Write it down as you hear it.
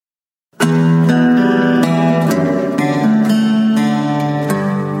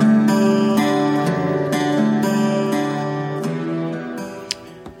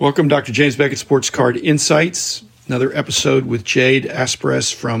Welcome, Dr. James Beckett, Sports Card Insights. Another episode with Jade Aspress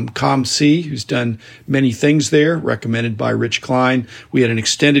from COMC, who's done many things there, recommended by Rich Klein. We had an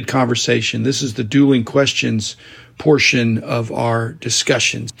extended conversation. This is the dueling questions portion of our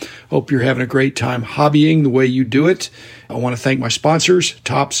discussions. Hope you're having a great time hobbying the way you do it. I want to thank my sponsors,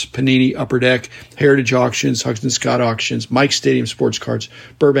 Topps, Panini, Upper Deck, Heritage Auctions, Huggins and Scott Auctions, Mike Stadium Sports Cards,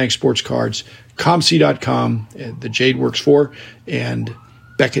 Burbank Sports Cards, COMC.com, that Jade works for, and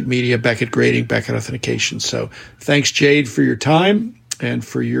Beckett Media, Beckett Grading, Beckett Authentication. So thanks, Jade, for your time and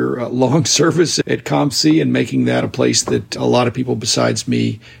for your long service at COMC and making that a place that a lot of people besides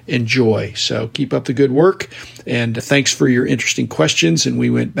me enjoy. So keep up the good work, and thanks for your interesting questions. And we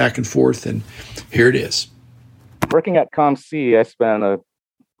went back and forth, and here it is. Working at COMC, I spent a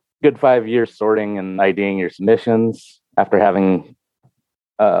good 5 years sorting and IDing your submissions after having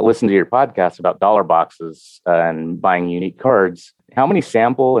listened to your podcast about dollar boxes and buying unique cards. How many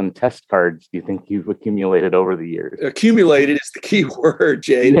sample and test cards do you think you've accumulated over the years? Accumulated is the key word,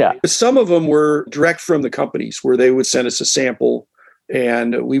 Jade. Yeah. Some of them were direct from the companies where they would send us a sample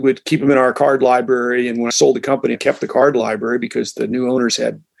and we would keep them in our card library. And when I sold the company, I kept the card library because the new owners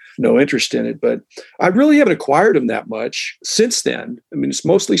had no interest in it. But I really haven't acquired them that much since then. I mean, it's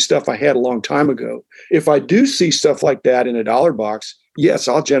mostly stuff I had a long time ago. If I do see stuff like that in a dollar box, yes,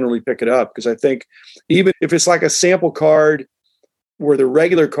 I'll generally pick it up because I think even if it's like a sample card where the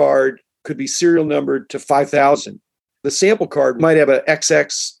regular card could be serial numbered to 5,000, the sample card might have an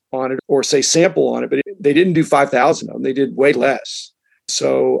XX on it or say sample on it, but they didn't do 5,000 of them. They did way less.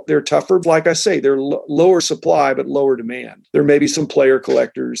 So they're tougher. Like I say, they're lower supply, but lower demand. There may be some player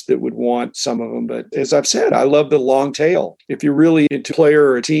collectors that would want some of them. But as I've said, I love the long tail. If you're really into player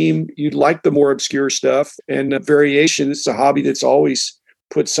or a team, you'd like the more obscure stuff and variation. It's a hobby that's always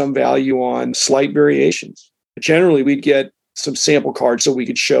put some value on slight variations. Generally, we'd get some sample cards so we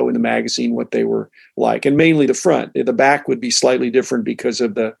could show in the magazine what they were like. And mainly the front. The back would be slightly different because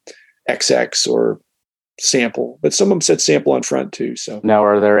of the XX or sample, but some of them said sample on front too. So now,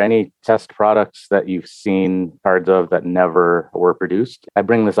 are there any test products that you've seen cards of that never were produced? I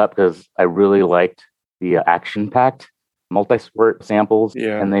bring this up because I really liked the action-packed multi-sport samples,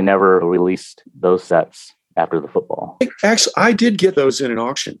 and they never released those sets after the football. Actually, I did get those in an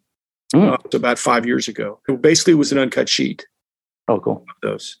auction about 5 years ago. It basically was an uncut sheet. Oh, cool.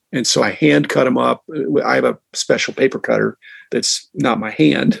 Those. And so I hand cut them up. I have a special paper cutter that's not my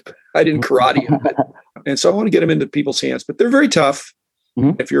hand. I didn't karate it. And so I want to get them into people's hands, but they're very tough.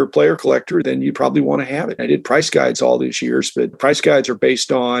 Mm-hmm. If you're a player collector, then you probably want to have it. I did price guides all these years, but price guides are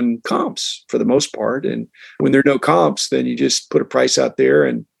based on comps for the most part. And when there are no comps, then you just put a price out there.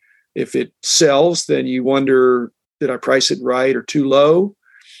 And if it sells, then you wonder, did I price it right or too low?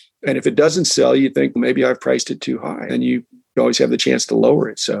 And if it doesn't sell, you think maybe I've priced it too high. And you always have the chance to lower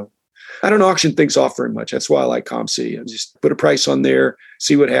it. So I don't auction things off very much. That's why I like COMC. I just put a price on there,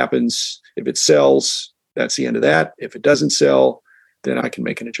 see what happens. If it sells, that's the end of that. If it doesn't sell, then I can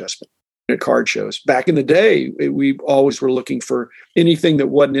make an adjustment. At card shows. Back in the day, we always were looking for anything that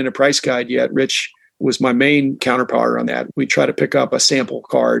wasn't in a price guide yet. Rich was my main counterpart on that. We try to pick up a sample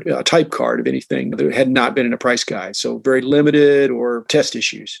card, a type card of anything that had not been in a price guide. So very limited or test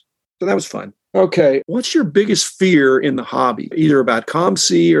issues. So that was fun. Okay. What's your biggest fear in the hobby, either about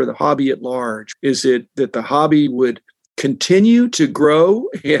COMC or the hobby at large? Is it that the hobby would continue to grow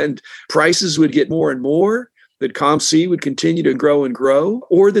and prices would get more and more, that COMC would continue to grow and grow,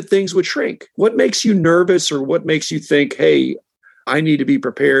 or that things would shrink? What makes you nervous, or what makes you think, hey, I need to be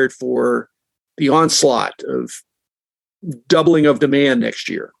prepared for the onslaught of doubling of demand next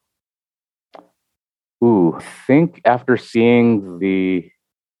year? I think after seeing the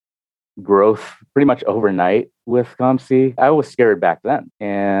growth pretty much overnight with COMC, I was scared back then.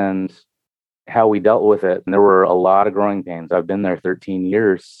 And how we dealt with it, and there were a lot of growing pains. I've been there 13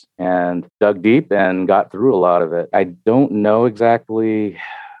 years and dug deep and got through a lot of it. I don't know exactly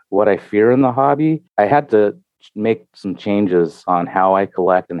what I fear in the hobby. I had to make some changes on how I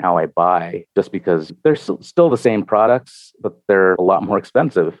collect and how I buy, just because they're still the same products, but they're a lot more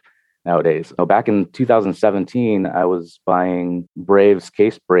expensive nowadays. So back in 2017, I was buying Braves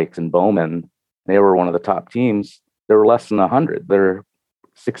case breaks in Bowman. They were one of the top teams. They were less than 100. They're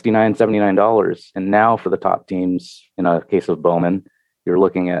 $69, $79. And now for the top teams, in a case of Bowman, you're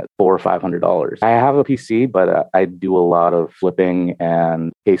looking at $400 or $500. I have a PC, but I do a lot of flipping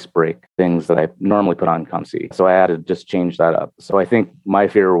and case break things that I normally put on COMC. So I had to just change that up. So I think my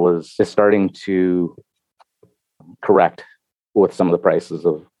fear was just starting to correct with some of the prices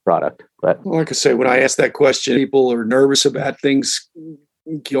of product. But like I say, when I ask that question, people are nervous about things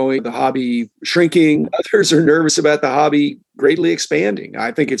going, the hobby shrinking. Others are nervous about the hobby greatly expanding.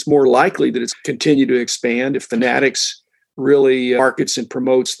 I think it's more likely that it's continue to expand if Fanatics really markets and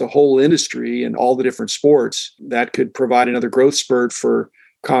promotes the whole industry and all the different sports. That could provide another growth spurt for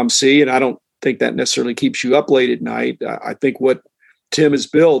COMC. And I don't think that necessarily keeps you up late at night. I think what Tim has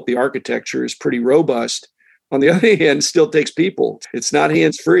built, the architecture, is pretty robust. On the other hand, it still takes people. It's not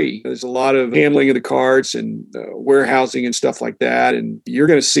hands-free. There's a lot of handling of the cards and warehousing and stuff like that. And you're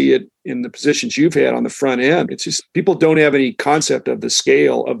going to see it in the positions you've had on the front end. It's just people don't have any concept of the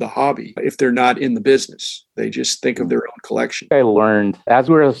scale of the hobby if they're not in the business. They just think of their own collection. I learned as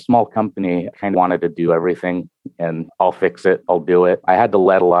we're a small company, I kind of wanted to do everything and I'll fix it, I'll do it. I had to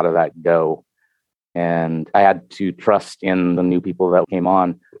let a lot of that go. And I had to trust in the new people that came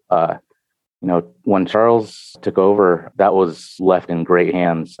on. When Charles took over, that was left in great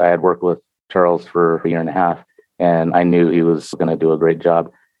hands. I had worked with Charles for a year and a half, and I knew he was going to do a great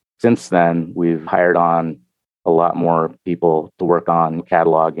job. Since then, we've hired on a lot more people to work on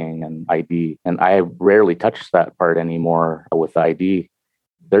cataloging and ID, and I rarely touch that part anymore with ID.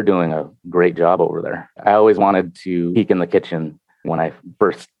 They're doing a great job over there. I always wanted to peek in the kitchen when I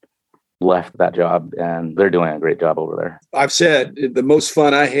first left that job, and they're doing a great job over there. I've said the most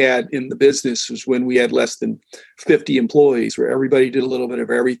fun I had in the business was when we had less than 50 employees, where everybody did a little bit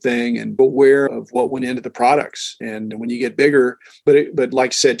of everything and aware of what went into the products. And when you get bigger, but like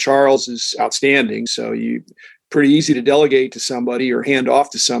I said, Charles is outstanding. So pretty easy to delegate to somebody or hand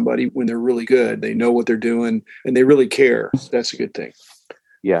off to somebody when they're really good. They know what they're doing and they really care. That's a good thing.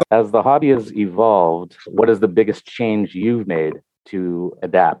 Yeah. As the hobby has evolved, what is the biggest change you've made to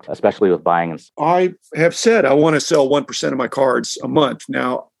adapt, especially with buying? I have said I want to sell 1% of my cards a month.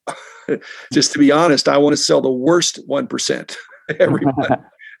 Now, just to be honest, I want to sell the worst 1% every month.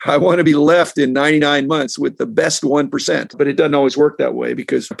 I want to be left in 99 months with the best 1%, but it doesn't always work that way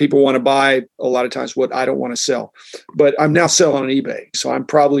because people want to buy a lot of times what I don't want to sell. But I'm now selling on eBay. So I'm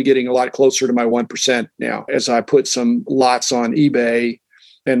probably getting a lot closer to my 1% now as I put some lots on eBay.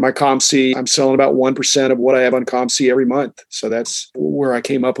 And my COMC, I'm selling about 1% of what I have on COMC every month. So that's where I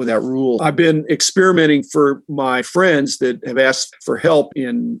came up with that rule. I've been experimenting for my friends that have asked for help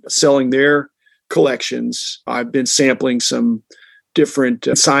in selling their collections. I've been sampling some different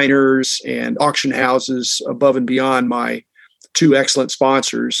signers and auction houses above and beyond my two excellent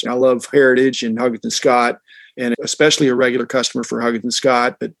sponsors. I love Heritage and Huggins & Scott, and especially a regular customer for Huggins &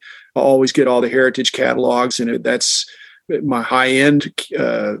 Scott, but I always get all the Heritage catalogs, and that's my high-end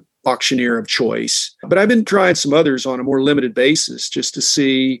auctioneer of choice. But I've been trying some others on a more limited basis just to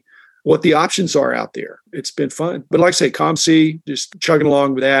see what the options are out there. It's been fun. But like I say, COMC, just chugging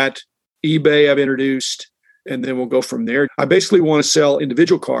along with that. eBay I've introduced, and then we'll go from there. I basically want to sell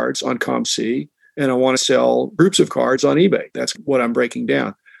individual cards on COMC, and I want to sell groups of cards on eBay. That's what I'm breaking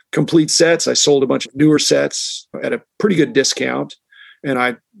down. Complete sets, I sold a bunch of newer sets at a pretty good discount, and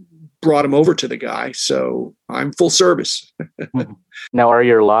I brought them over to the guy. So I'm full service. Now, are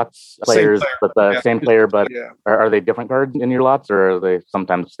your lots players, but the same player, but yeah. Are they different cards in your lots, or are they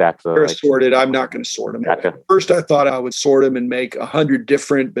sometimes stacks of? They're assorted. I'm not going to sort them. Gotcha. First, I thought I would sort them and make 100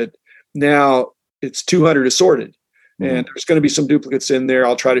 different, but now it's 200 assorted. Mm-hmm. And there's going to be some duplicates in there.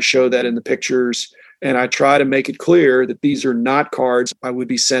 I'll try to show that in the pictures. And I try to make it clear that these are not cards I would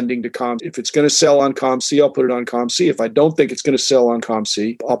be sending to COMC. If it's going to sell on COMC, I'll put it on COMC. If I don't think it's going to sell on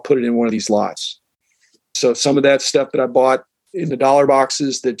COMC, I'll put it in one of these lots. So some of that stuff that I bought in the dollar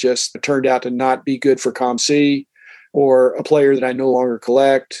boxes that just turned out to not be good for COMC, or a player that I no longer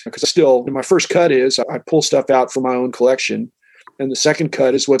collect, because still my first cut is I pull stuff out for my own collection. And the second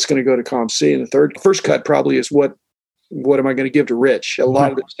cut is what's going to go to COMC. And the first cut probably is what am I going to give to Rich? A lot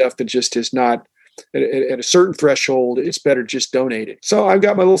of the stuff that just is not at a certain threshold, it's better just donate it. So I've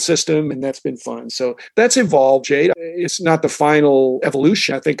got my little system, and that's been fun. So that's evolved, Jade. It's not the final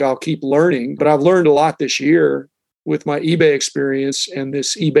evolution. I think I'll keep learning, but I've learned a lot this year with my eBay experience and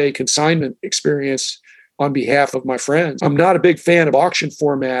this eBay consignment experience on behalf of my friends. I'm not a big fan of auction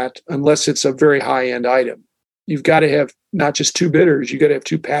format unless it's a very high-end item. You've got to have not just two bidders, you've got to have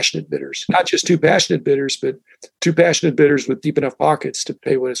two passionate bidders. Not just two passionate bidders, but two passionate bidders with deep enough pockets to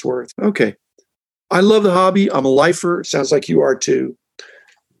pay what it's worth. Okay. I love the hobby. I'm a lifer. Sounds like you are too.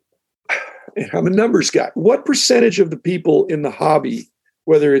 And I'm a numbers guy. What percentage of the people in the hobby,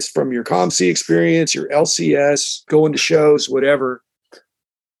 whether it's from your COMC experience, your LCS, going to shows, whatever,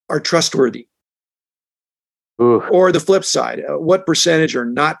 are trustworthy? Ooh. Or the flip side, what percentage are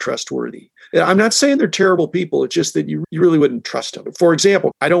not trustworthy? I'm not saying they're terrible people. It's just that you really wouldn't trust them. For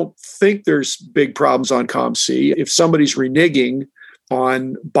example, I don't think there's big problems on COMC. If somebody's reneging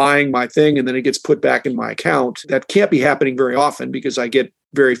on buying my thing and then it gets put back in my account. That can't be happening very often because I get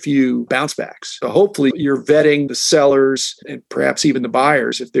very few bounce backs. So hopefully you're vetting the sellers and perhaps even the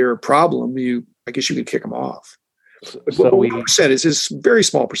buyers. If they're a problem, I guess you can kick them off. So what percentage is a very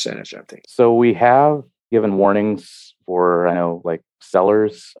small percentage, I think. So we have given warnings for, I know, like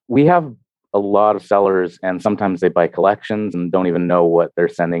sellers. We have a lot of sellers, and sometimes they buy collections and don't even know what they're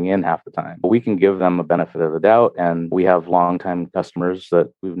sending in half the time. But we can give them a benefit of the doubt, and we have longtime customers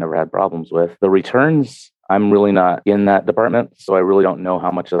that we've never had problems with. The returns, I'm really not in that department, so I really don't know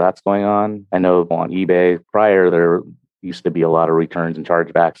how much of that's going on. I know on eBay prior, there used to be a lot of returns and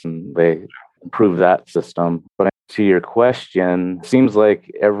chargebacks, and they improved that system. But to your question, it seems like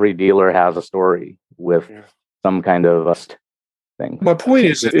every dealer has a story with some kind of thing. My point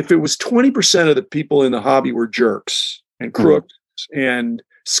is, if it was 20% of the people in the hobby were jerks and crooks and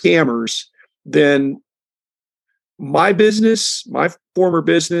scammers, then my business, my former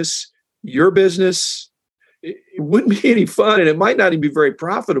business, your business, it wouldn't be any fun, and it might not even be very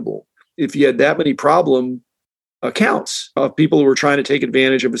profitable if you had that many problem accounts of people who were trying to take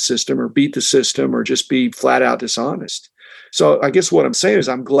advantage of a system or beat the system or just be flat out dishonest. So I guess what I'm saying is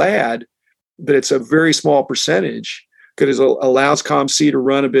I'm glad that it's a very small percentage, because it allows COMC to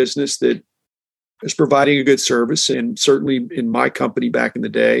run a business that is providing a good service, and certainly in my company back in the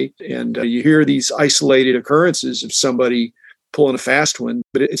day. And you hear these isolated occurrences of somebody pulling a fast one,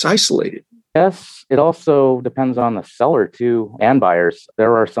 but it's isolated. Yes, it also depends on the seller too, and buyers.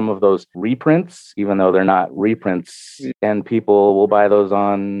 There are some of those reprints, even though they're not reprints, and people will buy those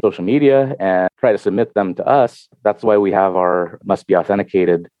on social media and try to submit them to us. That's why we have our must be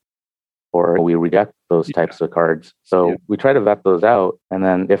authenticated, or we reject those types of cards. So we try to vet those out. And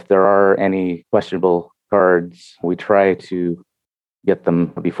then if there are any questionable cards, we try to get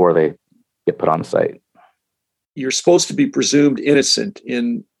them before they get put on the site. You're supposed to be presumed innocent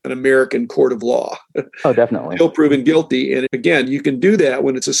in an American court of law. Oh, definitely. Until proven guilty. And again, you can do that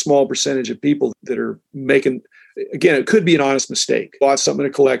when it's a small percentage of people that are making, again, it could be an honest mistake. Bought something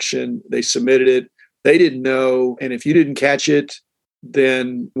in a collection, they submitted it, they didn't know. And if you didn't catch it,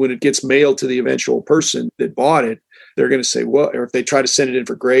 then when it gets mailed to the eventual person that bought it, they're going to say, well, or if they try to send it in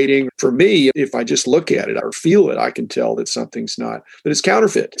for grading. For me, if I just look at it or feel it, I can tell that something's not, but it's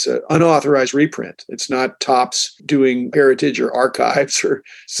counterfeit. It's an unauthorized reprint. It's not Topps doing Heritage or Archives or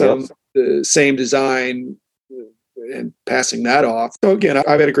some same design and passing that off. So again,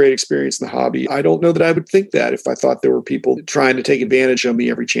 I've had a great experience in the hobby. I don't know that I would think that if I thought there were people trying to take advantage of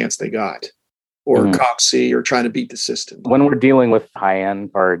me every chance they got, or COMC, or trying to beat the system. When we're dealing with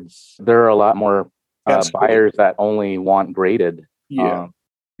high-end cards, there are a lot more buyers that only want graded. Yeah.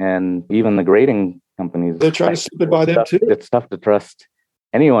 And even the grading companies, they're trying to slip it by them too. It's tough to trust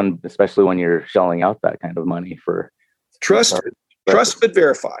anyone, especially when you're shelling out that kind of money for trust but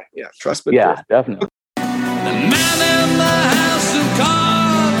verify. Yeah, trust but verify. Definitely.